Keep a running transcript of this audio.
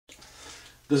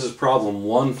This is problem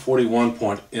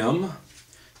 141.M.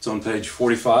 It's on page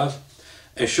 45.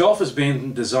 A shelf is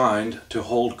being designed to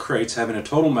hold crates having a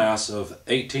total mass of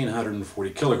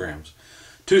 1,840 kilograms.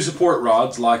 Two support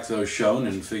rods, like those shown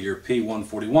in figure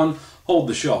P141, hold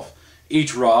the shelf.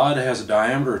 Each rod has a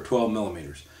diameter of 12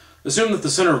 millimeters. Assume that the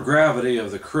center of gravity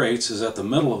of the crates is at the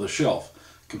middle of the shelf.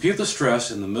 Compute the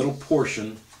stress in the middle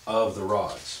portion of the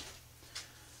rods.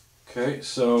 Okay,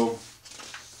 so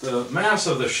the mass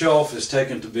of the shelf is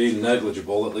taken to be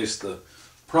negligible. At least the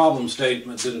problem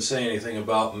statement didn't say anything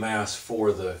about mass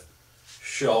for the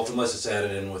shelf unless it's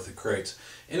added in with the crates.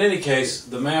 In any case,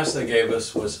 the mass they gave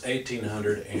us was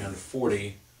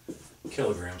 1,840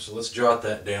 kilograms. So let's jot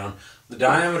that down. The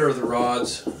diameter of the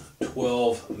rod's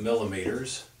 12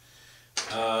 millimeters.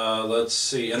 Let's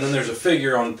see, and then there's a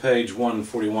figure on page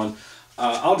 141.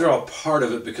 I'll draw part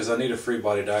of it because I need a free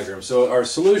body diagram. So our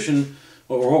solution,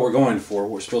 what we're going for,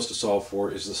 what we're supposed to solve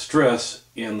for, is the stress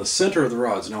in the center of the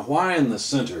rods. Now, why in the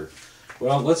center?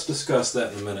 Well, let's discuss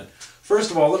that in a minute.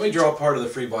 First of all, let me draw part of the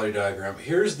free body diagram.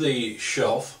 Here's the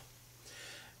shelf,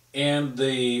 and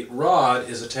the rod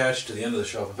is attached to the end of the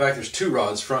shelf. In fact, there's two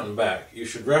rods, front and back. You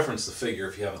should reference the figure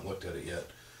if you haven't looked at it yet.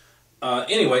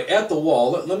 Anyway, at the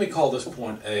wall, let me call this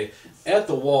point A. At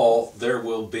the wall, there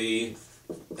will be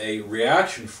a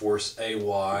reaction force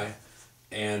AY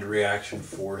and reaction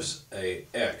force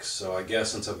AX. So I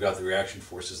guess since I've got the reaction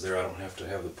forces there, I don't have to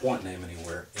have the point name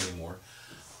anymore.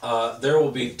 There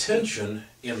will be tension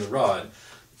in the rod,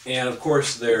 and of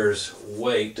course there's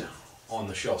weight on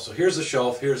the shelf. So here's the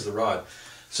shelf, here's the rod.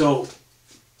 So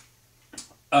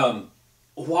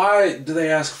why do they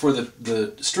ask for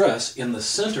the stress in the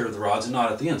center of the rods and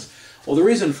not at the ends? Well, the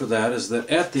reason for that is that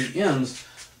at the ends,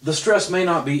 the stress may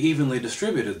not be evenly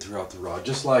distributed throughout the rod,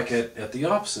 just like at the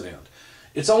opposite end.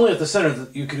 It's only at the center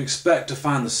that you could expect to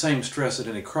find the same stress at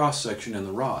any cross-section in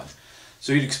the rod.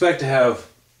 So you'd expect to have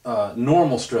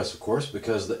normal stress, of course,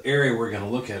 because the area we're going to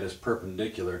look at is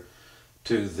perpendicular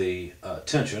to the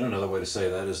tension. Another way to say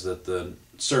that is that the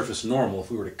surface normal, if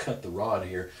we were to cut the rod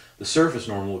here, the surface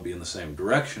normal would be in the same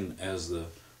direction as the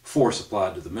force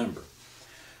applied to the member.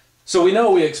 So we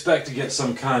know we expect to get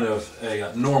some kind of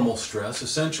a normal stress.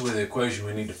 Essentially, the equation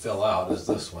we need to fill out is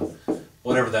this one.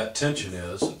 Whatever that tension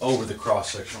is over the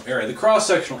cross-sectional area. The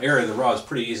cross-sectional area of the rod is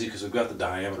pretty easy because we've got the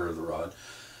diameter of the rod.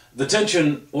 The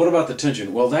tension, what about the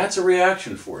tension? Well, that's a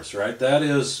reaction force, right? That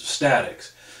is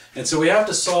statics. And so we have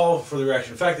to solve for the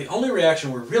reaction. In fact, the only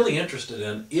reaction we're really interested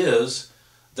in is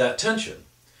that tension.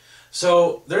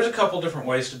 So there's a couple different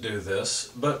ways to do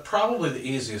this, but probably the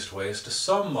easiest way is to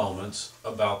sum moments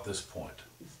about this point.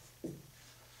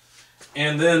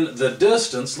 And then the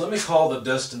distance, let me call the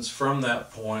distance from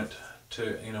that point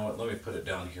to, you know what, let me put it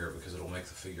down here because it'll make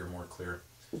the figure more clear.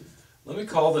 Let me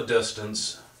call the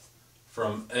distance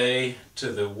from A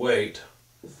to the weight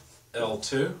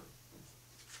L2.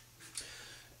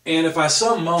 And if I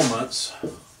sum moments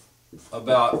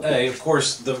about A, of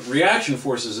course the reaction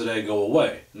forces at A go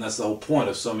away, and that's the whole point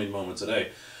of summing moments at A.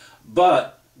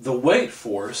 But the weight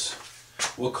force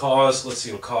will cause, let's see,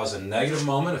 it'll cause a negative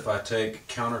moment if I take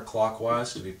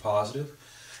counterclockwise to be positive.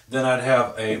 Then I'd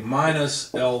have a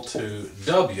minus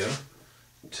L2W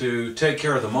to take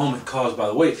care of the moment caused by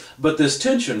the weight. But this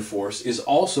tension force is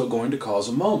also going to cause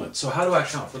a moment. So how do I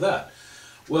account for that?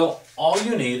 Well, all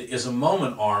you need is a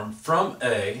moment arm from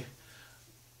A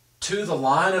to the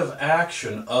line of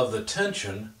action of the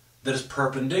tension that is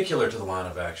perpendicular to the line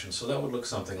of action. So that would look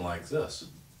something like this.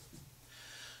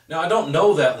 Now, I don't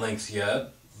know that length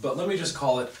yet, but let me just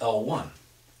call it L1.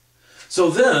 So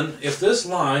then, if this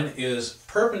line is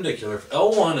perpendicular, if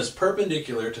L1 is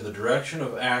perpendicular to the direction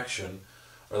of action,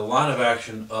 or the line of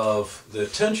action of the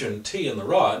tension T in the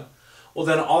rod, well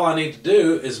then all I need to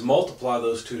do is multiply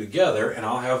those two together and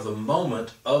I'll have the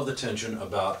moment of the tension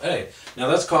about A. Now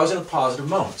that's causing a positive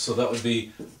moment, so that would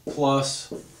be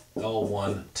plus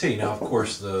L1T. Now of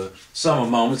course the sum of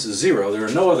moments is zero. There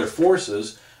are no other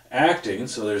forces acting,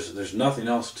 so there's nothing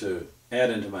else to add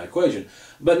into my equation.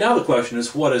 But now the question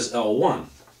is, what is L1?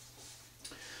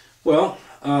 Well,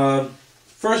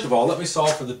 first of all, let me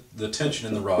solve for the tension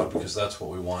in the rod because that's what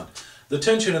we want. The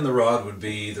tension in the rod would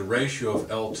be the ratio of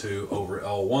L2 over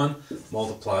L1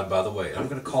 multiplied by the weight. I'm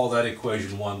going to call that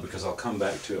equation 1 because I'll come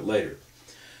back to it later.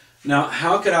 Now,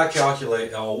 how could I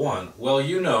calculate L1? Well,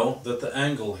 you know that the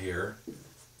angle here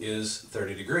is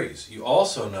 30 degrees. You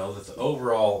also know that the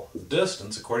overall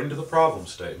distance, according to the problem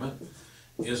statement,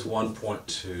 is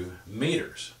 1.2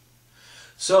 meters.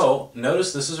 So,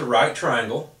 notice this is a right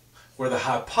triangle where the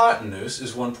hypotenuse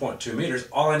is 1.2 meters.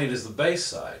 All I need is the base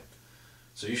side.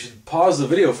 So you should pause the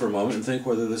video for a moment and think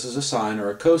whether this is a sine or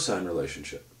a cosine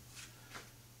relationship.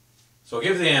 So I'll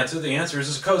give you the answer. The answer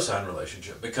is a cosine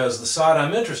relationship because the side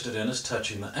I'm interested in is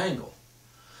touching the angle.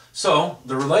 So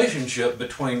the relationship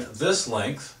between this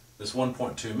length, this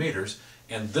 1.2 meters,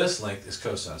 and this length is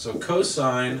cosine. So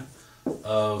cosine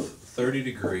of 30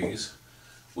 degrees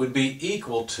would be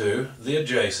equal to the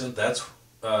adjacent. That's,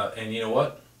 and you know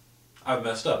what? I've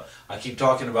messed up. I keep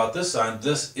talking about this side.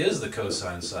 This is the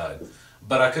cosine side.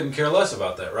 But I couldn't care less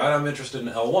about that, right? I'm interested in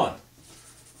L1.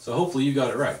 So hopefully you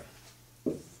got it right.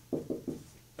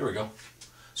 There we go.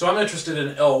 So I'm interested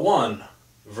in L1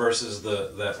 versus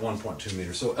that 1.2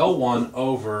 meters. So L1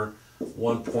 over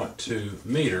 1.2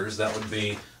 meters, that would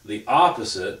be the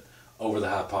opposite over the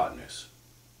hypotenuse.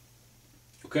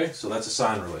 Okay, so that's a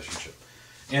sine relationship.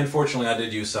 And fortunately I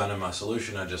did use sine in my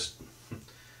solution.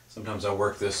 Sometimes I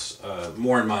work this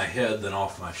more in my head than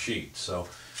off my sheet. So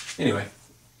anyway,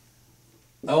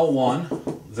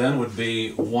 L1 then would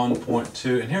be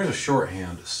 1.2, and here's a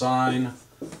shorthand, sine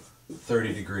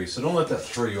 30 degrees. So don't let that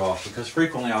throw you off because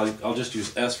frequently I'll just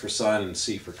use S for sine and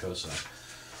C for cosine.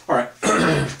 Alright,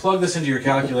 plug this into your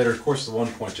calculator. Of course the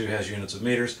 1.2 has units of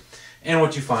meters. And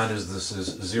what you find is this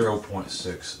is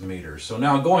 0.6 meters. So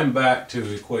now going back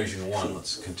to equation 1,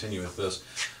 let's continue with this.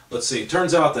 Let's see, it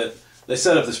turns out that they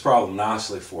set up this problem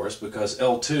nicely for us because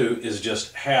L2 is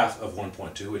just half of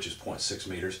 1.2, which is 0.6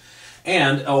 meters,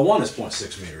 and L1 is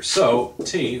 0.6 meters. So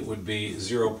T would be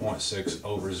 0.6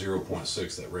 over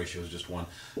 0.6. That ratio is just 1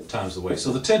 times the weight.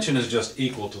 So the tension is just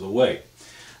equal to the weight.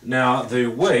 Now the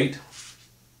weight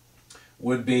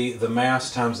would be the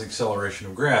mass times the acceleration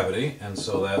of gravity, and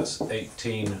so that's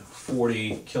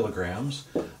 1840 kilograms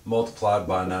multiplied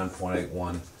by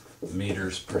 9.81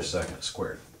 meters per second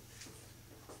squared.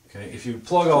 Okay, if you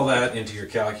plug all that into your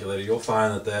calculator, you'll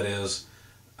find that that is,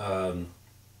 well,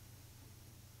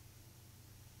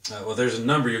 there's a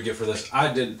number you'll get for this.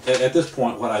 At this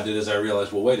point, what I did is I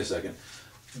realized, well, wait a second.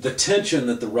 The tension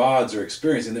that the rods are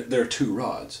experiencing, there are two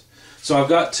rods. So I've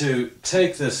got to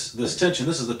take this tension,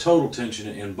 this is the total tension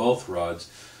in both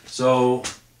rods. So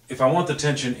if I want the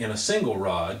tension in a single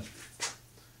rod,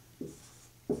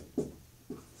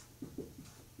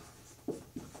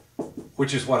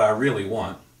 which is what I really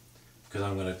want, because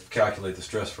I'm going to calculate the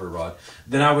stress for a rod,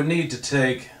 then I would need to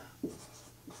take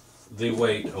the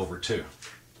weight over 2.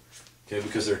 Okay,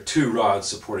 because there are two rods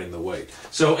supporting the weight.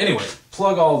 So anyway,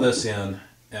 plug all this in,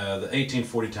 the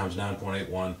 1840 times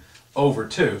 9.81 over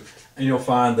 2, and you'll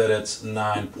find that it's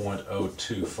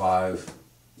 9.025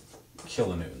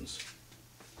 kilonewtons.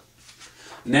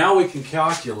 Now we can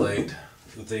calculate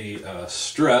the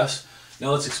stress.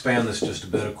 Now let's expand this just a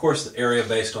bit. Of course, the area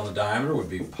based on the diameter would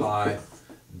be pi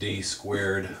d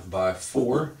squared by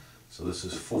 4. So this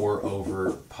is 4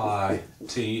 over pi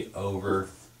t over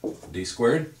d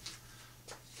squared.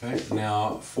 Okay,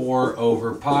 now 4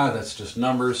 over pi, that's just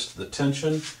numbers. The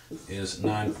tension is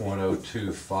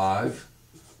 9.025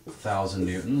 thousand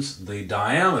newtons. The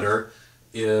diameter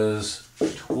is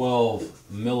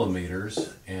 12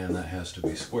 millimeters, and that has to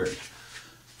be squared.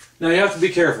 Now you have to be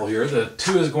careful here. The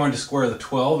 2 is going to square the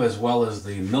 12 as well as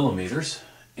the millimeters,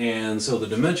 and so the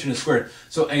dimension is squared.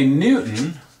 So a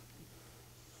newton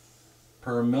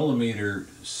per millimeter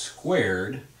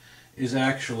squared is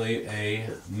actually a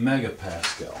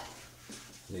megapascal.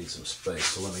 Need some space,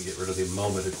 so let me get rid of the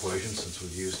moment equation since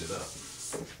we've used it up.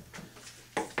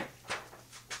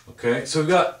 Okay, so we've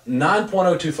got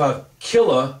 9.025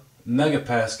 kilo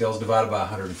megapascals divided by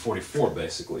 144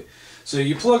 basically. So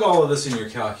you plug all of this in your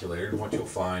calculator, and what you'll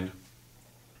find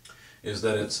is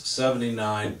that it's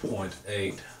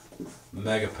 79.8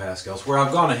 megapascals, where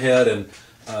I've gone ahead and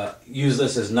use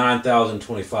this as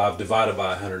 9,025 divided by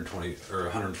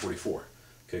 144.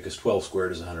 Okay, because 12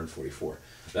 squared is 144.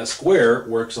 That square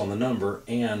works on the number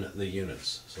and the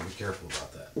units, so be careful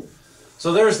about that.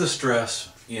 So there's the stress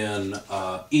in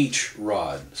each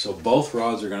rod. So both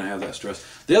rods are going to have that stress.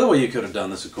 The other way you could have done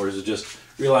this, of course, is just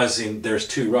realizing there's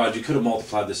two rods. You could have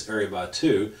multiplied this area by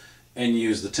 2 and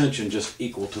used the tension just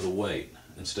equal to the weight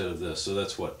instead of this. So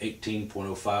that's what,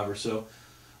 18.05 or so?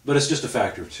 But it's just a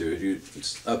factor of 2.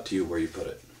 It's up to you where you put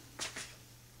it.